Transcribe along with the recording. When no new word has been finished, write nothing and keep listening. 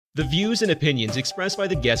The views and opinions expressed by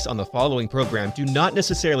the guests on the following program do not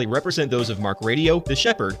necessarily represent those of Mark Radio, The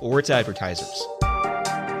Shepherd, or its advertisers.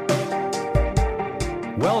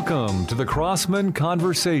 Welcome to the Crossman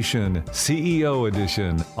Conversation, CEO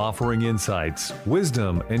Edition, offering insights,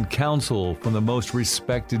 wisdom, and counsel from the most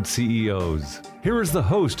respected CEOs. Here is the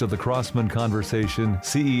host of the Crossman Conversation,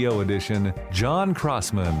 CEO Edition, John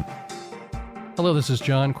Crossman. Hello, this is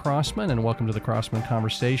John Crossman, and welcome to the Crossman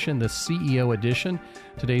Conversation, the CEO Edition.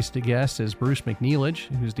 Today's guest is Bruce McNeilage,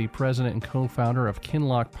 who's the president and co-founder of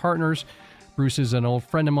Kinloch Partners. Bruce is an old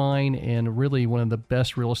friend of mine and really one of the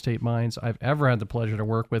best real estate minds I've ever had the pleasure to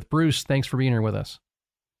work with. Bruce, thanks for being here with us.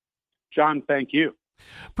 John, thank you.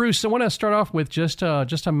 Bruce, I want to start off with just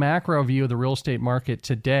a macro view of the real estate market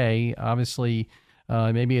today. Obviously,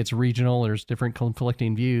 maybe it's regional. There's different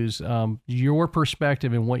conflicting views. Your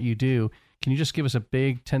perspective and what you do, can you just give us a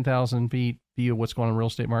big 10,000 feet view of what's going on in the real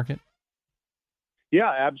estate market? Yeah,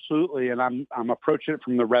 absolutely. And I'm approaching it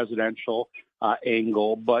from the residential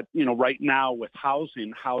angle. But, right now with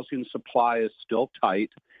housing supply is still tight.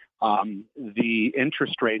 The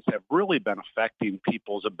interest rates have really been affecting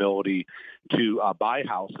people's ability to buy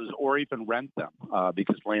houses or even rent them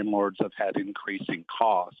because landlords have had increasing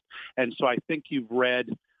costs. And so I think you've read,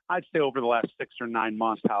 I'd say over the last 6 or 9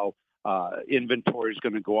 months, how inventory is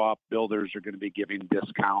going to go up, builders are going to be giving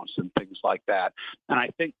discounts and things like that. And I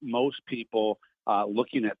think most people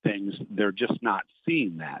looking at things, they're just not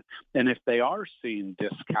seeing that. And if they are seeing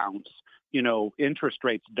discounts, interest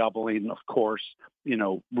rates doubling, of course,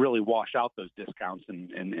 really wash out those discounts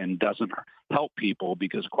and doesn't help people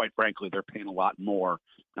because, quite frankly, they're paying a lot more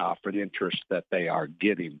for the interest that they are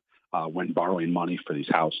getting when borrowing money for these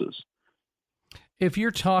houses. If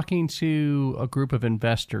you're talking to a group of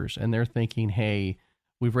investors and they're thinking, hey,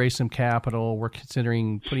 we've raised some capital, we're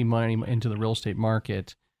considering putting money into the real estate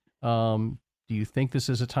market, do you think this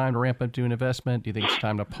is a time to ramp up to an investment? Do you think it's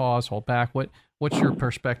time to pause, hold back? What's your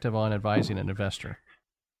perspective on advising an investor?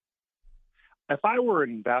 If I were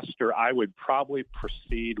an investor, I would probably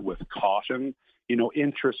proceed with caution.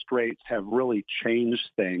 Interest rates have really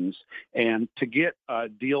changed things. And to get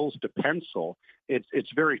deals to pencil,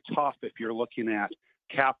 it's very tough if you're looking at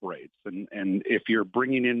cap rates. And if you're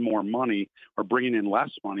bringing in more money or bringing in less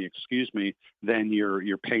money, then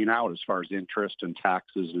you're paying out as far as interest and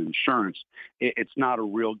taxes and insurance. It's not a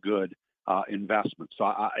real good investment.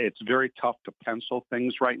 So it's very tough to pencil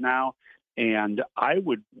things right now. And I'm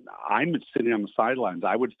sitting on the sidelines.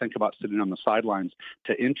 I would think about sitting on the sidelines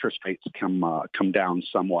to interest rates come down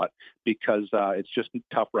somewhat because it's just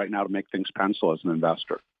tough right now to make things pencil as an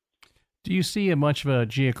investor. Do you see much of a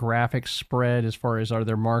geographic spread as far as are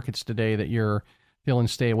there markets today that you're feeling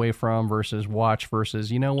stay away from versus watch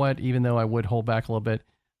versus, even though I would hold back a little bit,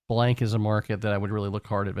 blank is a market that I would really look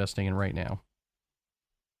hard at investing in right now?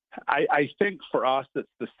 I think for us, it's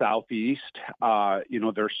the Southeast.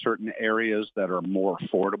 There's certain areas that are more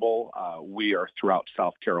affordable. We are throughout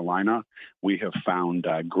South Carolina. We have found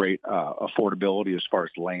great affordability as far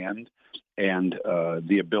as land and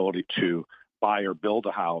the ability to buy or build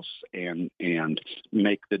a house and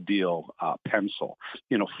make the deal pencil.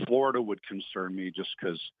 Florida would concern me just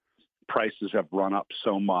because prices have run up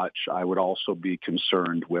so much. I would also be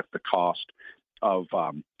concerned with the cost of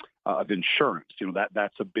insurance.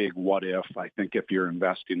 That's a big what if. I think if you're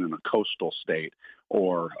investing in a coastal state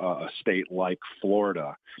or a state like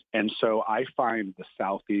Florida. And so I find the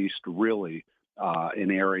Southeast really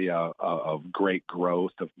an area of great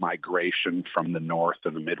growth, of migration from the North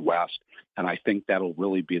and the Midwest. And I think that'll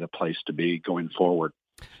really be the place to be going forward.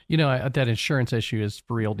 That insurance issue is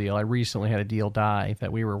for real deal. I recently had a deal die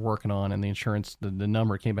that we were working on, and the insurance, the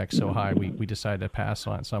number came back so high, we decided to pass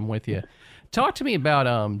on it. So I'm with you. Talk to me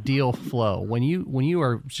about deal flow. When you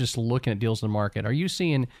are just looking at deals in the market, are you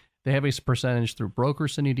seeing the heaviest percentage through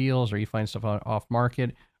brokers sending deals, or are you finding stuff off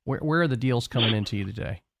market? Where are the deals coming into you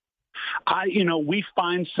today? We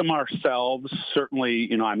find some ourselves. Certainly,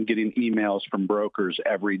 I'm getting emails from brokers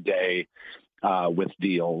every day with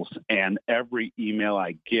deals, and every email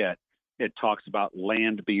I get, it talks about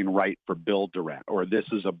land being right for build to rent, or this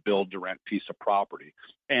is a build to rent piece of property.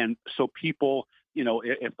 And so people,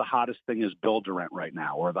 if the hottest thing is build to rent right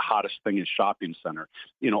now, or the hottest thing is shopping center,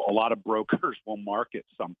 a lot of brokers will market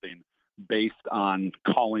something based on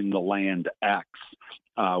calling the land X,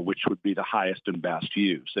 which would be the highest and best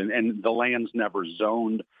use. And the land's never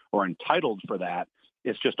zoned or entitled for that.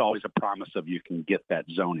 It's just always a promise of you can get that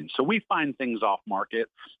zoning. So we find things off market.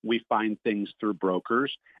 We find things through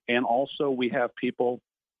brokers. And also we have people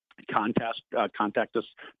contact us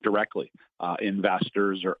directly,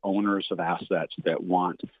 investors or owners of assets that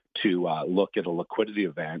want to look at a liquidity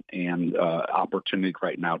event and opportunity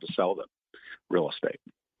right now to sell the real estate.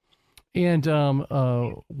 And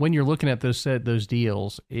when you're looking at those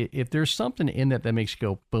deals, if there's something in that makes you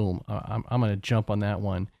go, boom, I'm going to jump on that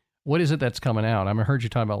one. What is it that's coming out? I heard you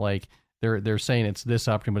talking about like they're saying it's this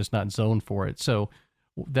opportunity, but it's not zoned for it. So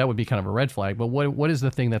that would be kind of a red flag. But what is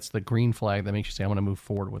the thing that's the green flag that makes you say I want to move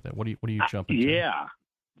forward with it? What do you jump into? Yeah,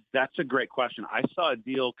 that's a great question. I saw a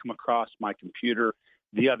deal come across my computer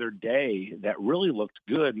the other day that really looked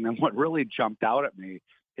good, and then what really jumped out at me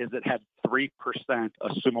is it had 3%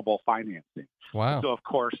 assumable financing. Wow. So of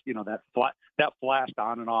course, that flashed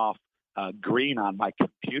on and off green on my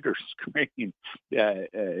computer screen.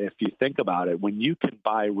 If you think about it, when you can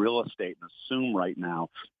buy real estate and assume right now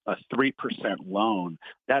a 3% loan,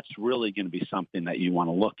 that's really going to be something that you want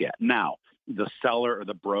to look at. Now, the seller or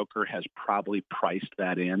the broker has probably priced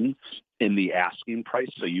that in the asking price,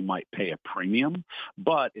 so you might pay a premium.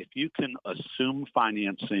 But if you can assume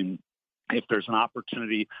financing, if there's an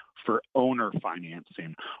opportunity for owner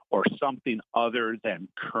financing or something other than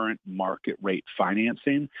current market rate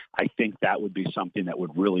financing, I think that would be something that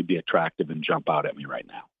would really be attractive and jump out at me right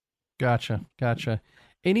now. Gotcha.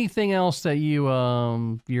 Anything else that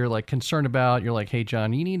you're like concerned about? You're like, hey,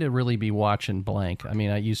 John, you need to really be watching blank. I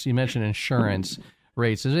mean, you mentioned insurance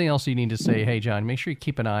rates. Is there anything else you need to say, hey, John, make sure you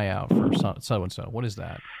keep an eye out for so-and-so? What is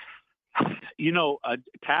that?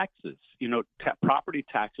 Taxes, property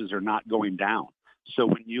taxes are not going down. So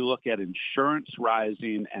when you look at insurance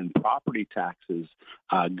rising and property taxes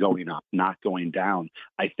going up, not going down,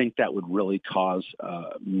 I think that would really cause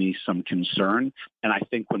me some concern. And I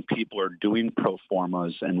think when people are doing pro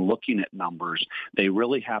formas and looking at numbers, they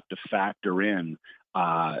really have to factor in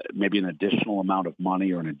maybe an additional amount of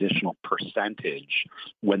money or an additional percentage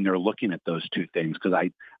when they're looking at those two things, because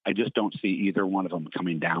I just don't see either one of them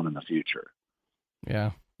coming down in the future.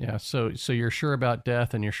 Yeah. So you're sure about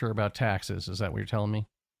death and you're sure about taxes. Is that what you're telling me?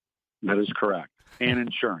 That is correct. And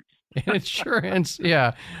insurance. Insurance.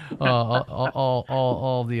 Yeah.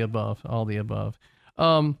 All the above. All the above.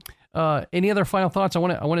 Any other final thoughts? I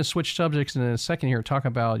want to switch subjects in a second here, talk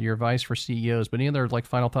about your advice for CEOs, but any other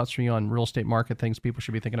final thoughts from you on real estate market things people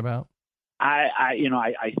should be thinking about? I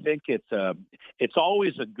think it's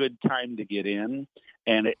always a good time to get in,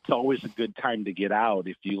 and it's always a good time to get out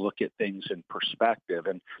if you look at things in perspective.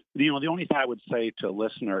 And the only thing I would say to a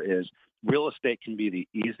listener is real estate can be the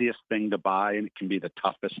easiest thing to buy, and it can be the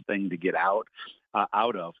toughest thing to get out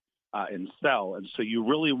of and sell. And so you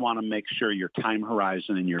really want to make sure your time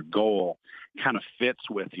horizon and your goal kind of fits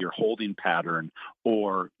with your holding pattern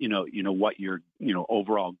or, what your,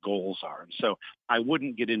 overall goals are. And so I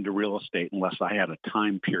wouldn't get into real estate unless I had a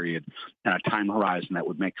time period and a time horizon that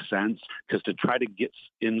would make sense, because to try to get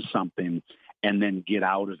in something and then get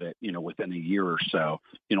out of it, within a year or so,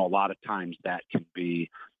 a lot of times that can be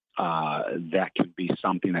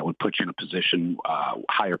something that would put you in a position,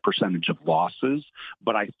 higher percentage of losses.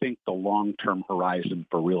 But I think the long-term horizon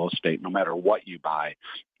for real estate, no matter what you buy,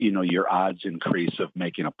 your odds increase of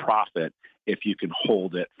making a profit if you can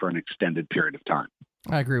hold it for an extended period of time.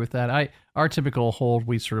 I agree with that. Our typical hold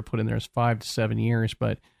we sort of put in there is 5 to 7 years,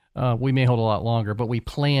 but we may hold a lot longer, but we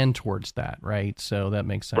plan towards that, right? So that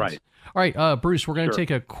makes sense. Right. All right, Bruce, we're going to take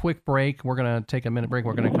a quick break. We're going to take a minute break.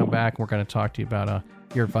 We're going to come back. We're going to talk to you about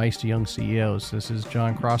your advice to young CEOs. This is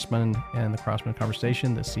John Crossman and the Crossman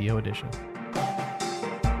Conversation, the CEO edition.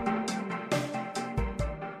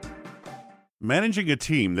 Managing a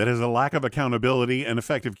team that has a lack of accountability and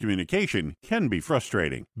effective communication can be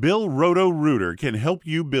frustrating. Bill Roto-Rooter can help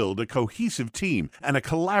you build a cohesive team and a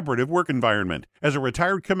collaborative work environment. As a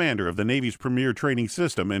retired commander of the Navy's premier training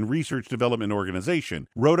system and research development organization,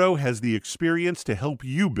 Roto has the experience to help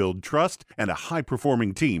you build trust and a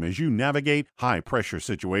high-performing team as you navigate high-pressure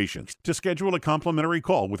situations. To schedule a complimentary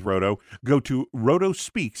call with Roto, go to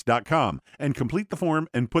rotospeaks.com and complete the form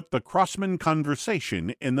and put the Crossman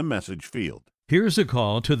Conversation in the message field. Here's a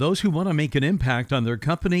call to those who want to make an impact on their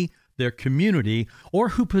company, their community, or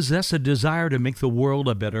who possess a desire to make the world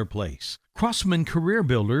a better place. Crossman Career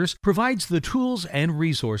Builders provides the tools and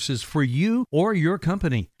resources for you or your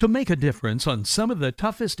company to make a difference on some of the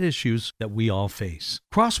toughest issues that we all face.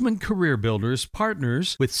 Crossman Career Builders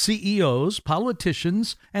partners with CEOs,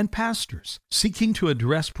 politicians, and pastors seeking to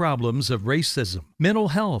address problems of racism, mental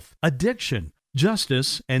health, addiction,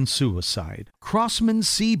 justice, and suicide.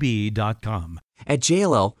 CrossmanCB.com. At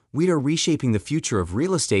JLL, we are reshaping the future of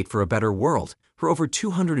real estate for a better world. For over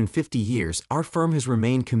 250 years, our firm has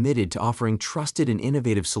remained committed to offering trusted and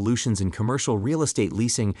innovative solutions in commercial real estate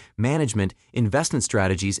leasing, management, investment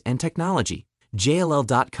strategies, and technology.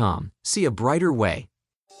 JLL.com. See a brighter way.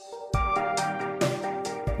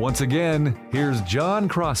 Once again, here's John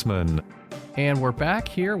Crossman. And we're back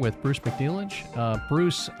here with Bruce McNeilage.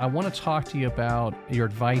 Bruce, I want to talk to you about your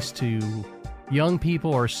advice to young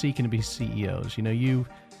people who are seeking to be CEOs. You know, you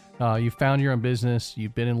found your own business,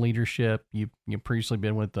 you've been in leadership, you've previously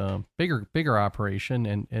been with a bigger operation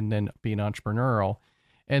and then being entrepreneurial.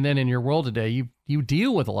 And then in your world today, you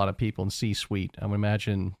deal with a lot of people in C-suite. I would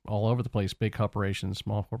imagine all over the place, big corporations,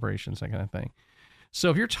 small corporations, that kind of thing. So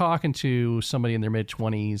if you're talking to somebody in their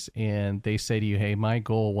mid-20s and they say to you, hey, my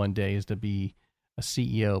goal one day is to be a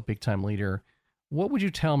CEO, big-time leader, what would you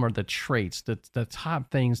tell them are the traits, the top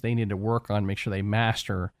things they need to work on, make sure they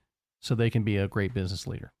master so they can be a great business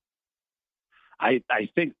leader? I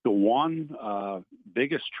think the one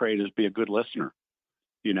biggest trait is be a good listener.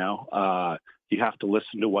 You know, you have to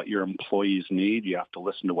listen to what your employees need. You have to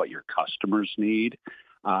listen to what your customers need.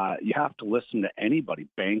 You have to listen to anybody,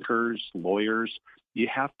 bankers, lawyers. You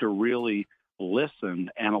have to really listen.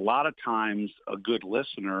 And a lot of times a good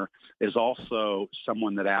listener is also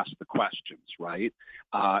someone that asks the questions, right?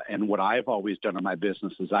 And what I've always done in my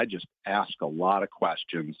business is I just ask a lot of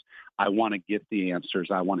questions. I want to get the answers.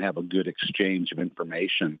 I want to have a good exchange of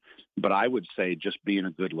information. But I would say just being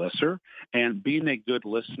a good listener and being a good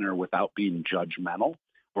listener without being judgmental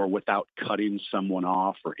or without cutting someone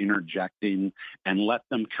off or interjecting, and let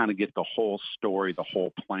them kind of get the whole story, the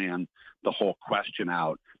whole plan, the whole question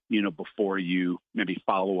out, you know, before you maybe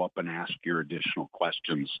follow up and ask your additional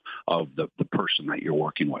questions of the person that you're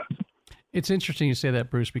working with. It's interesting you say that,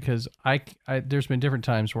 Bruce, because I there's been different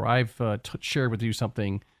times where I've shared with you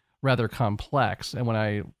something rather complex, and when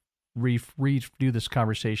I redo this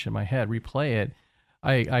conversation in my head, replay it,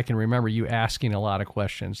 I can remember you asking a lot of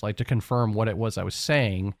questions, like to confirm what it was I was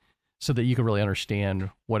saying so that you could really understand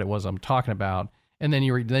what it was I'm talking about. And then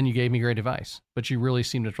you gave me great advice, but you really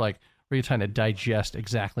seemed to like really trying to digest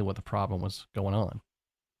exactly what the problem was going on.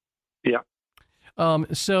 Yeah.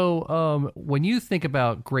 So when you think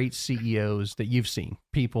about great CEOs that you've seen,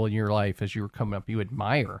 people in your life as you were coming up, you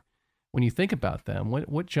admire, when you think about them,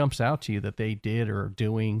 what jumps out to you that they did or are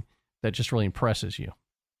doing that just really impresses you?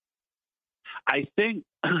 I think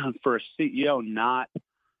for a CEO, not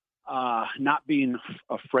being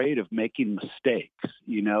afraid of making mistakes.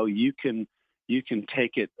 You know, you can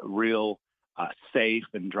take it real safe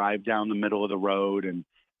and drive down the middle of the road and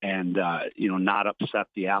you know, not upset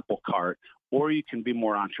the apple cart, or you can be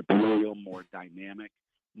more entrepreneurial, more dynamic,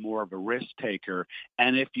 more of a risk taker.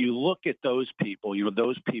 And if you look at those people, you know,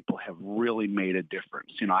 those people have really made a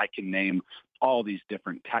difference. You know, I can name all these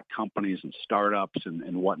different tech companies and startups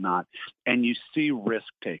and whatnot. And you see risk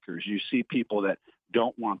takers. You see people that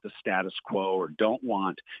don't want the status quo or don't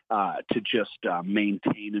want to just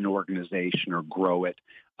maintain an organization or grow it,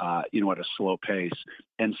 you know, at a slow pace.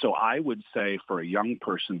 And so I would say for a young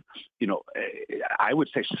person, you know, I would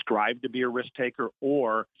say strive to be a risk taker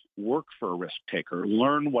or work for a risk taker.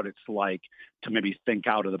 Learn what it's like to maybe think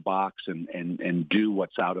out of the box and do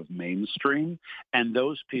what's out of mainstream. And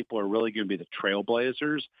those people are really going to be the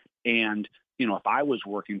trailblazers. And, you know, if I was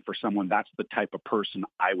working for someone, that's the type of person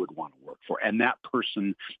I would want to work for. And that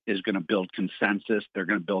person is going to build consensus. They're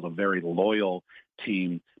going to build a very loyal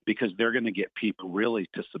team because they're going to get people really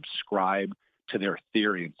to subscribe to their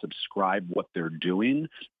theory and subscribe what they're doing.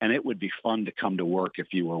 And it would be fun to come to work if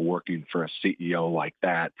you were working for a CEO like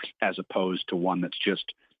that, as opposed to one that's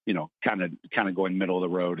just, you know, kind of going middle of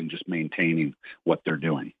the road and just maintaining what they're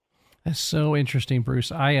doing. That's so interesting, Bruce.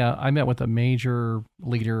 I met with a major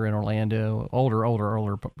leader in Orlando,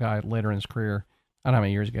 older guy later in his career, I don't know how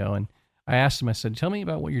many years ago. And I asked him, I said, tell me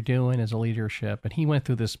about what you're doing as a leadership. And he went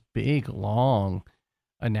through this big, long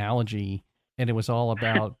analogy, and it was all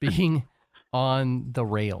about being on the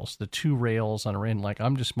rails, the two rails on a end. Like,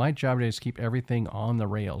 my job today is to keep everything on the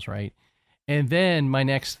rails, right? And then my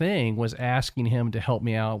next thing was asking him to help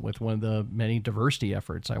me out with one of the many diversity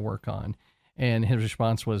efforts I work on. And his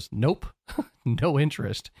response was, nope, no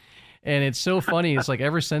interest. And it's so funny. It's like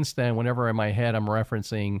ever since then, whenever in my head I'm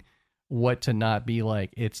referencing what to not be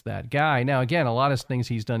like, it's that guy. Now, again, a lot of things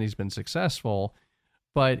he's done, he's been successful,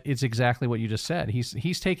 but it's exactly what you just said.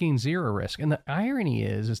 He's taking zero risk. And the irony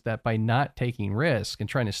is that by not taking risk and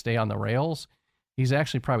trying to stay on the rails, he's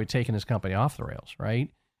actually probably taking his company off the rails,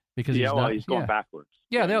 right? Because he's going backwards.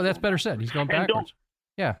 Yeah, no, that's better said. He's going backwards.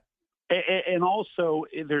 Yeah. And also,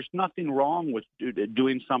 there's nothing wrong with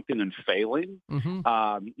doing something and failing.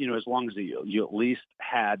 Mm-hmm. You know, as long as you at least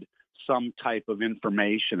had some type of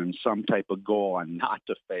information and some type of goal on not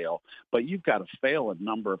to fail. But you've got to fail a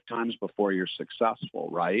number of times before you're successful,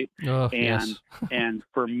 right? Yes. And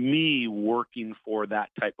for me, working for that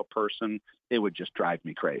type of person, it would just drive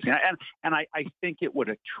me crazy. And I think it would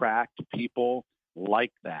attract people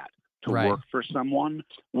like that to Right. work for someone,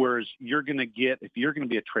 whereas if you're going to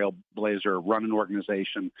be a trailblazer, run an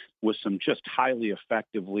organization with some just highly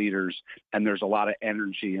effective leaders, and there's a lot of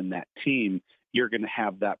energy in that team, you're going to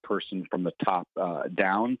have that person from the top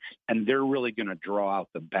down, and they're really going to draw out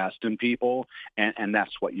the best in people, and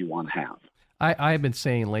that's what you want to have. I've been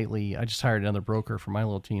saying lately, I just hired another broker for my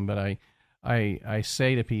little team, but I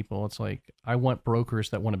say to people, it's like, I want brokers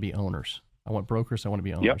that want to be owners. I want brokers that want to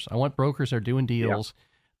be owners. Yep. I want brokers that are doing deals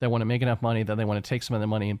that want to make enough money that they want to take some of the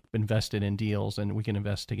money and invest it in deals, and we can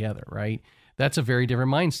invest together, right? That's a very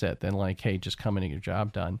different mindset than like, hey, just come in and get your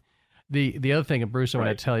job done. The other thing, and Bruce, I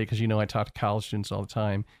want to tell you, because I talk to college students all the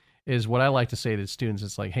time, is what I like to say to students,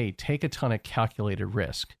 it's like, hey, take a ton of calculated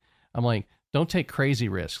risk. I'm like, don't take crazy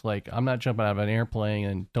risk. Like, I'm not jumping out of an airplane,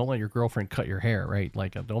 and don't let your girlfriend cut your hair, right?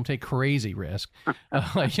 Like, don't take crazy risk.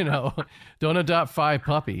 Don't adopt 5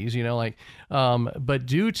 puppies, but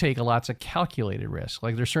do take lots of calculated risk.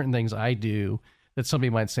 Like, there's certain things I do that somebody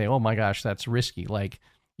might say, oh my gosh, that's risky. Like,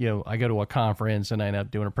 I go to a conference and I end up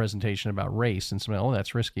doing a presentation about race, and somebody, oh,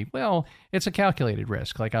 that's risky. Well, it's a calculated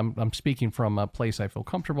risk. Like, I'm speaking from a place I feel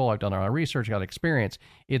comfortable. I've done a lot of research, got experience.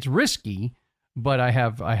 It's risky, but I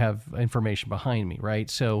have information behind me, right?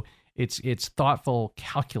 So it's thoughtful,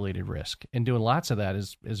 calculated risk, and doing lots of that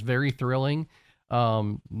is very thrilling.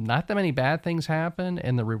 Not that many bad things happen,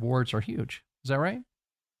 and the rewards are huge. Is that right?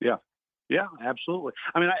 Yeah, absolutely.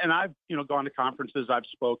 I mean, and I've gone to conferences, I've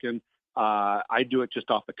spoken. I do it just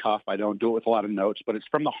off the cuff. I don't do it with a lot of notes, but it's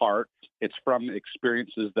from the heart. It's from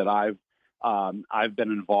experiences that I've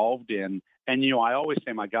been involved in. And I always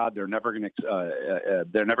say, my God, they're never going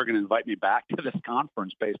to invite me back to this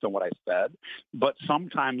conference based on what I said. But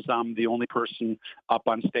sometimes I'm the only person up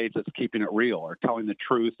on stage that's keeping it real, or telling the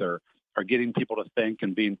truth, or getting people to think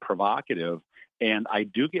and being provocative. And I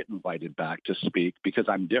do get invited back to speak because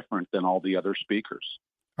I'm different than all the other speakers.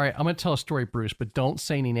 All right, I'm going to tell a story, Bruce, but don't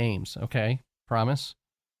say any names, okay? Promise?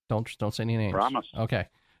 Don't say any names. Promise. Okay.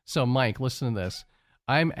 So, Mike, listen to this.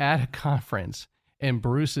 I'm at a conference, and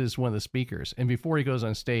Bruce is one of the speakers. And before he goes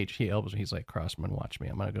on stage, he elbows me. He's like, Crossman, watch me.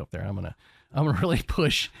 I'm going to go up there. I'm going to really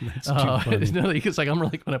push. That's too funny. It's like, I'm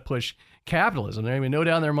really going to push capitalism. They don't even know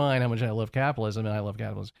down their mind how much I love capitalism, and I love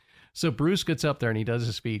capitalism. So Bruce gets up there, and he does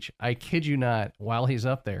his speech. I kid you not, while he's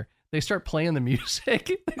up there, they start playing the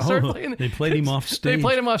music. They played him off stage. They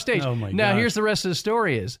played him off stage. Oh, my Now, gosh. here's the rest of the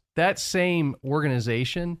story is that same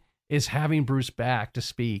organization is having Bruce back to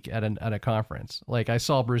speak at a conference. Like, I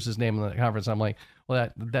saw Bruce's name in the conference. I'm like, well,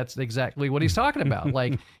 that's exactly what he's talking about.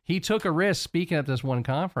 Like, he took a risk speaking at this one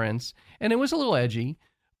conference, and it was a little edgy,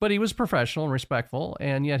 but he was professional and respectful,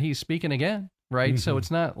 and yet he's speaking again, right? So it's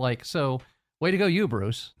not like, so way to go, you,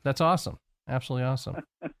 Bruce. That's awesome. Absolutely awesome.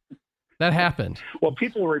 That happened. Well,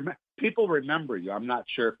 people remember you. I'm not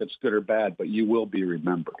sure if it's good or bad, but you will be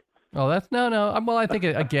remembered. Oh, that's no. Well, I think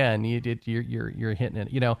again, you're hitting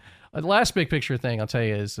it. The last big picture thing I'll tell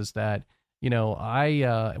you is that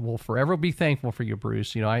I will forever be thankful for you,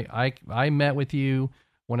 Bruce. I met with you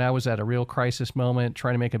when I was at a real crisis moment,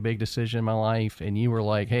 trying to make a big decision in my life, and you were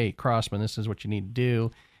like, "Hey, Crossman, this is what you need to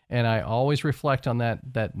do." And I always reflect on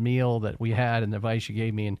that meal that we had and the advice you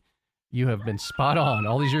gave me, and you have been spot on.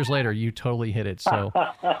 All these years later, you totally hit it. So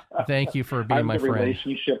thank you for being my friend.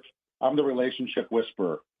 I'm the relationship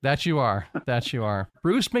whisperer. That you are.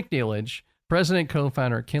 Bruce McNeilage, president,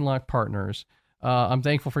 co-founder at Kinloch Partners. I'm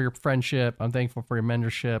thankful for your friendship. I'm thankful for your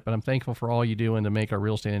mentorship, and I'm thankful for all you do and to make our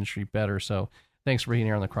real estate industry better. So thanks for being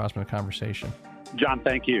here on the Crossman Conversation. John,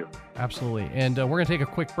 thank you. Absolutely. And we're going to take a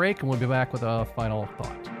quick break, and we'll be back with a final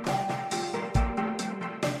thought.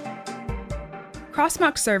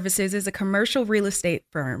 Crossmark Services is a commercial real estate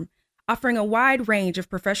firm offering a wide range of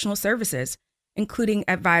professional services, including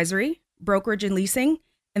advisory, brokerage and leasing,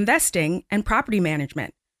 investing, and property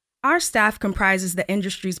management. Our staff comprises the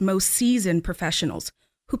industry's most seasoned professionals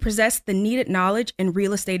who possess the needed knowledge in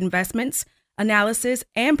real estate investments, analysis,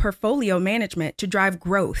 and portfolio management to drive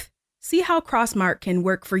growth. See how Crossmark can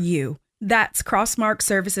work for you. That's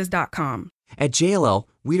crossmarkservices.com. At JLL,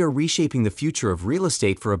 we are reshaping the future of real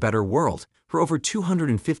estate for a better world. For over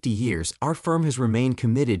 250 years, our firm has remained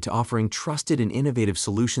committed to offering trusted and innovative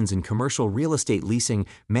solutions in commercial real estate leasing,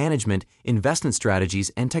 management, investment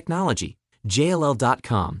strategies, and technology.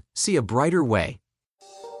 JLL.com. See a brighter way.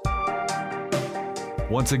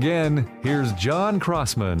 Once again, here's John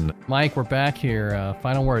Crossman. Mike, we're back here.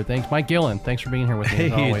 Final word. Thanks. Mike Gillen, thanks for being here with me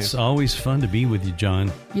as Hey, always. it's always fun to be with you,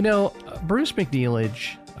 John. Bruce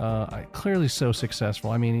McNeilage, clearly so successful.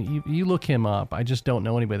 I mean, you look him up. I just don't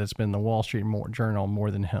know anybody that's been in the Wall Street Journal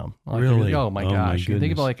more than him. Like, Really? Oh my Oh, my gosh. You think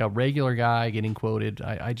goodness. about like a regular guy getting quoted.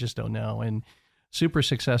 I just don't know. And super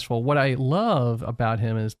successful. What I love about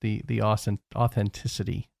him is the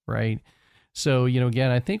authenticity, right? So,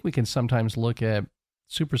 again, I think we can sometimes look at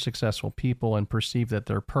super successful people and perceive that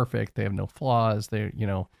they're perfect. They have no flaws. They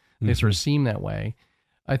sort of seem that way.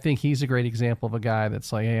 I think he's a great example of a guy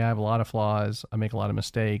that's like, hey, I have a lot of flaws. I make a lot of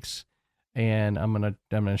mistakes, and I'm going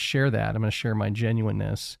to share that. I'm going to share my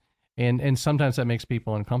genuineness. And sometimes that makes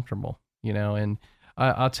people uncomfortable, and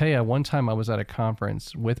I'll tell you, one time I was at a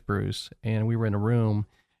conference with Bruce, and we were in a room,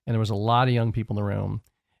 and there was a lot of young people in the room.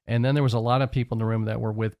 And then there was a lot of people in the room that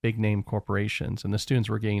were with big name corporations, and the students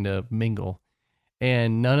were getting to mingle.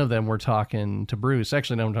 And none of them were talking to Bruce.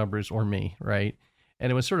 Actually, none of them talking to Bruce or me, right?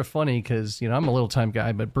 And it was sort of funny because, I'm a little time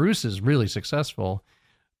guy, but Bruce is really successful.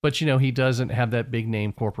 But, he doesn't have that big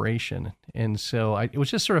name corporation. And so it was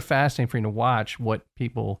just sort of fascinating for me to watch what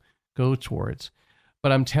people go towards.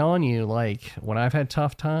 But I'm telling you, like, when I've had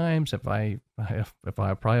tough times, if I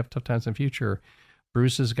probably have tough times in the future,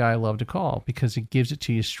 Bruce is a guy I love to call because he gives it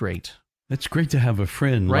to you straight. It's great to have a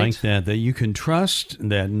friend like that you can trust,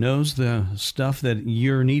 that knows the stuff that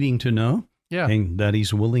you're needing to know, and that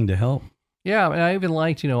he's willing to help. Yeah, and I even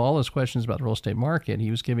liked, all those questions about the real estate market. He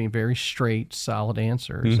was giving very straight, solid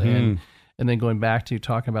answers, and then going back to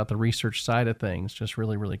talking about the research side of things, just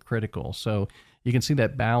really, really critical. So you can see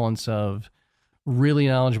that balance of really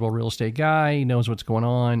knowledgeable real estate guy, knows what's going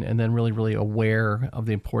on, and then really, really aware of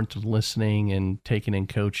the importance of listening and taking in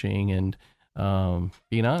coaching and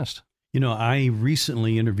being honest. I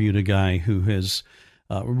recently interviewed a guy who has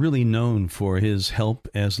really known for his help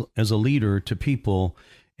as a leader to people,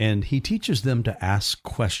 and he teaches them to ask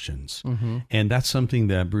questions. And that's something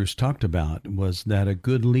that Bruce talked about, was that a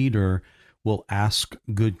good leader will ask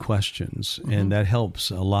good questions, and that helps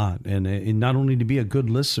a lot. And not only to be a good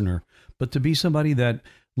listener, but to be somebody that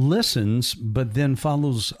listens, but then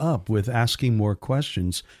follows up with asking more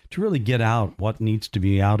questions to really get out what needs to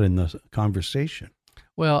be out in the conversation.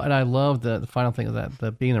 Well, and I love the final thing of that,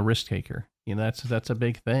 the being a risk taker. That's a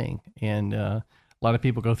big thing. And a lot of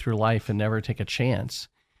people go through life and never take a chance.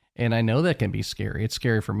 And I know that can be scary. It's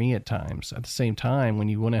scary for me at times. At the same time, when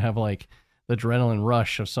you want to have like the adrenaline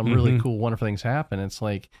rush of some really cool, wonderful things happen, it's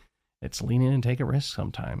like, it's lean in and take a risk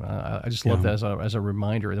sometime. I just love that as a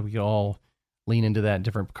reminder that we could all lean into that in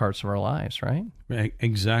different parts of our lives, right?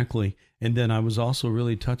 Exactly. And then I was also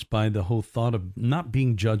really touched by the whole thought of not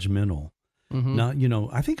being judgmental. Now,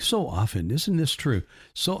 I think so often, isn't this true?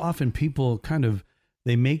 So often people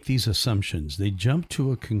they make these assumptions. They jump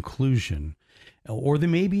to a conclusion, or they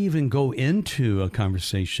maybe even go into a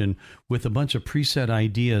conversation with a bunch of preset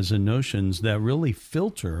ideas and notions that really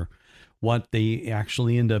filter what they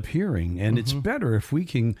actually end up hearing. And it's better if we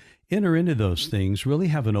can enter into those things, really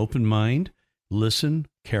have an open mind, listen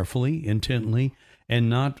carefully, intently, and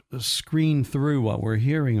not screen through what we're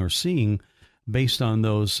hearing or seeing based on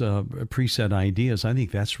those preset ideas. I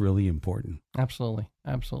think that's really important. Absolutely.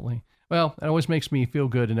 Absolutely. Well, it always makes me feel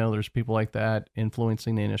good to know there's people like that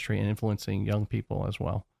influencing the industry and influencing young people as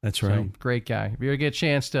well. That's right. So, great guy. If you ever get a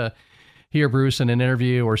chance to hear Bruce in an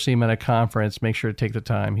interview or see him at a conference, make sure to take the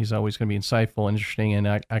time. He's always going to be insightful, interesting, and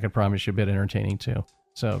I can promise you a bit entertaining too.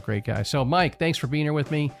 So great guy. So Mike, thanks for being here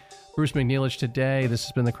with me. Bruce McNeilage today. This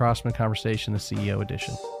has been the Crossman Conversation, the CEO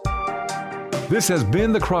edition. This has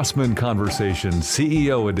been the Crossman Conversation,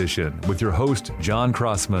 CEO edition, with your host, John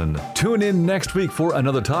Crossman. Tune in next week for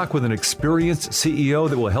another talk with an experienced CEO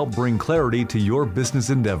that will help bring clarity to your business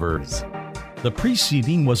endeavors. The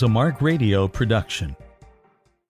preceding was a Mark Radio production.